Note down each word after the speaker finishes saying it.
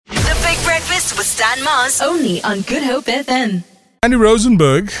Breakfast with Stan Mars. Only on Good Hope FM. Sandy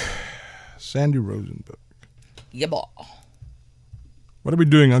Rosenberg. Yeah, boy. What are we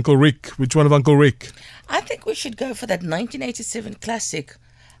doing, Uncle Rick? Which one of Uncle Rick? I think we should go for that 1987 classic,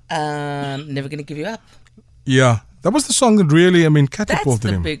 Never Gonna Give You Up. Yeah, that was the song that really, That's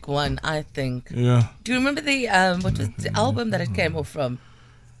catapulted the him. big one, I think. Yeah. Do you remember the what was the album that it came off from?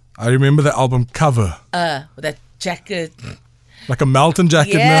 I remember the album cover. With that jacket. Like a mountain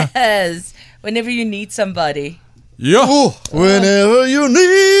jacket. Yes. Whenever you need somebody. Yeah. Oh, whenever you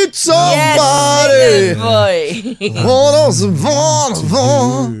need somebody. Yes, boy.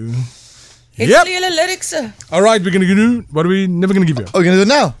 Yep. It's lyrics. All right, we're going to do, what are we never going to give you? Oh, we're going to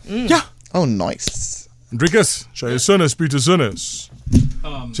do it now? Ja. Oh, nice. Driekus, sy is sinnes, Pieter sinnes.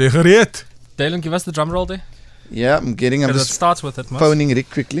 Sy gereed. Dylan, give us the drum roll there. Yeah, I'm Because it just starts with it, man. phoning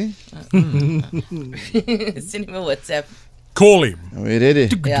Rick quickly. Send him a WhatsApp. Call him. Are we ready?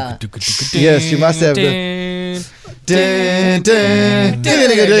 Yeah. Yes, you must have the...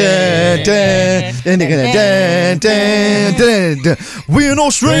 We're no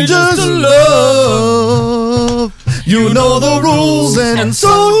strangers to love. You know the rules and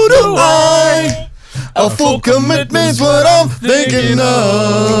so do I. A full commitment's what I'm thinking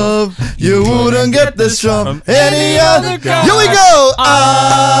of. You wouldn't get this from any other guy. Here we go.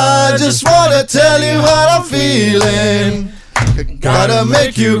 I just wanna tell you what I'm feeling. Gotta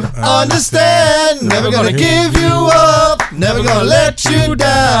make you understand. Never gonna give you up. Never gonna let you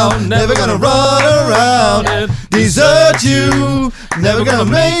down. Never gonna run around and desert you. Never gonna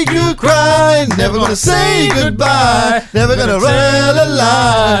make you cry. Never gonna say goodbye. Never gonna tell a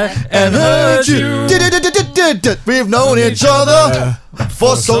lie and hurt you. We've known each other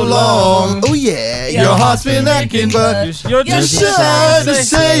for so long. Oh yeah, your heart's been aching, but you're just shy to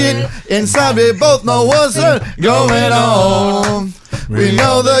say it. Inside we both know what's going on. We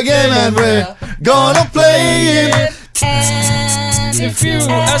know the game and we're gonna play it. If you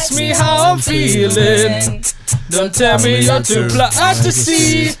ask me how I'm feeling, don't tell me you're too blind to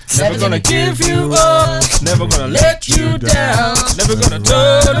see. Never gonna give you up, never gonna let you down, never gonna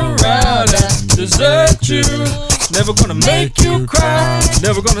turn around and desert you. Never gonna make you cry,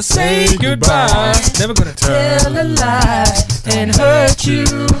 never gonna say goodbye, never gonna tell a lie and hurt you.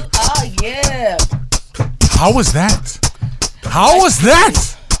 Oh, yeah. How was that? How was that?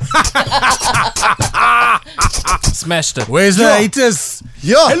 Smashed it. Where's the haters?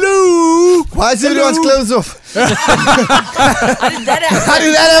 Yeah. Hello. Why is everyone's clothes off? How did that happen? How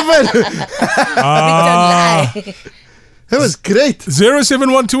did that happen? That was great.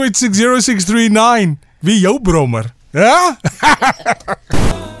 0712860639. Wie jou brommer? Ja?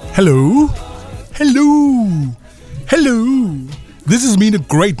 Hello. Hello. Hello. This is me in a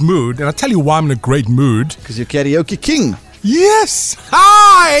great mood, and I'll tell you why I'm in a great mood. Because you're karaoke king. Yes.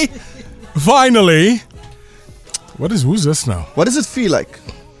 Hi. Finally. Who's this now? What does it feel like?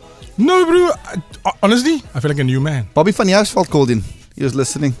 No, bro. Honestly, I feel like a new man. Bobby van Jaarsveld called in. He was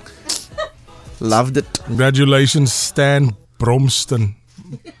listening. Loved it. Congratulations, Stan Bromston.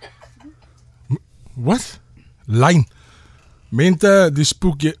 What? Line. Mente, die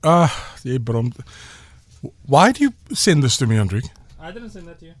spook jy. Jy brom. Why do you send this to me, Hendrik? I didn't send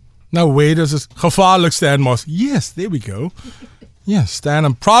that to you. Now, where does this... Gevaarlijk, Stan Moss. Yes, there we go. Yes, Stan,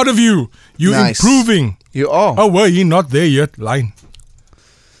 I'm proud of you. You're nice. Improving. You are. Oh, well, you're not there yet. Line.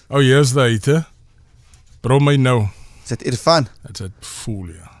 Oh, here's the hater. Brom my nou. Is that Irfan? That's a fool,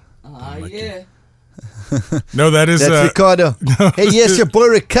 yeah. Yeah. No, that's Ricardo. No, hey, yes, your boy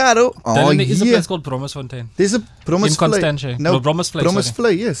Ricardo. There is a place called Brommersfontein. There's a Brommersvlei. In Constantia. No, Brommersvlei.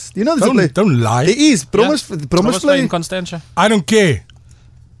 Brommersvlei, yes. Do you know there's a place? Don't lie. There is. Brommersvlei in Constantia. I don't care.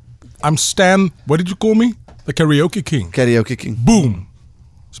 I'm Stan. What did you call me? The karaoke king. Karaoke king. Boom.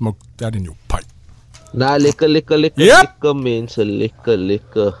 Smoke that in your pipe. Lekker Yep. lekker mense,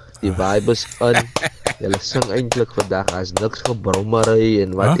 lekker. Die vibe is aan. Julle sing eintlik vandag as niks gebrommery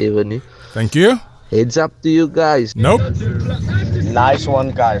en whatever nie. Thank you. Heads up to you guys. Nope. Nice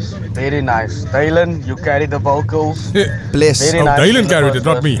one, guys. Very nice. Dylan, you carried the vocals. Bless. Very nice. Dylan carried it,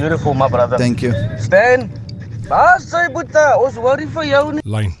 not me. Beautiful, my brother. Thank you. Stan, waar sy boete? Ons worry vir jou nie.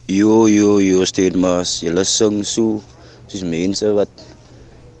 Line. Yo, Stan Mars. Julle sing so soos mense wat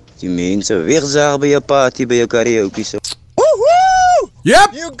die mense wegzaag by 'n party by 'n karaoke so.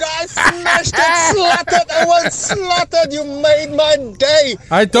 Yep. You guys smashed it, slaughtered. I was slaughtered. You made my day.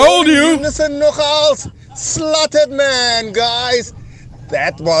 I told you. Listen, nogals. Slaughtered, man, guys.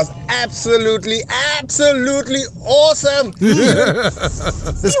 That was absolutely awesome. Pew, pew,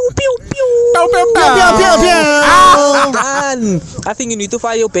 pew. Pew, pew, pew. Man, I think you need to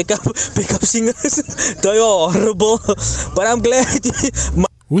fire your backup singers. They are horrible. But I'm glad.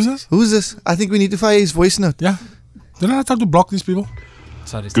 Who's this? Who's this? I think we need to fire his voice note. Yeah. Don't I have time to block these people?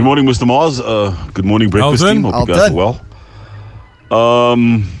 Sorry. Good morning, Mr. Mars. Good morning, breakfast Alton. team. Hope you guys are well.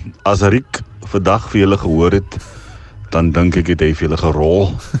 As Rick vandag vir julle gehoor het, dan dink ek het hy vir julle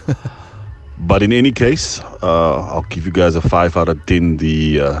gerol. But in any case, I'll give you guys a 5 out of 10.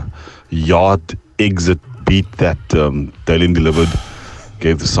 The yard exit beat that Dylan delivered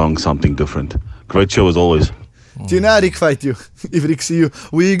gave the song something different. Great show as always. Do you know how Rick fight you? If Rick see you,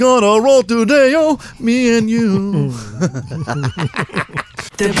 we gonna roll today, oh, me and you.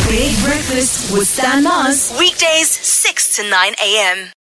 The Big Breakfast with Stan Mars. Weekdays 6 to 9 a.m.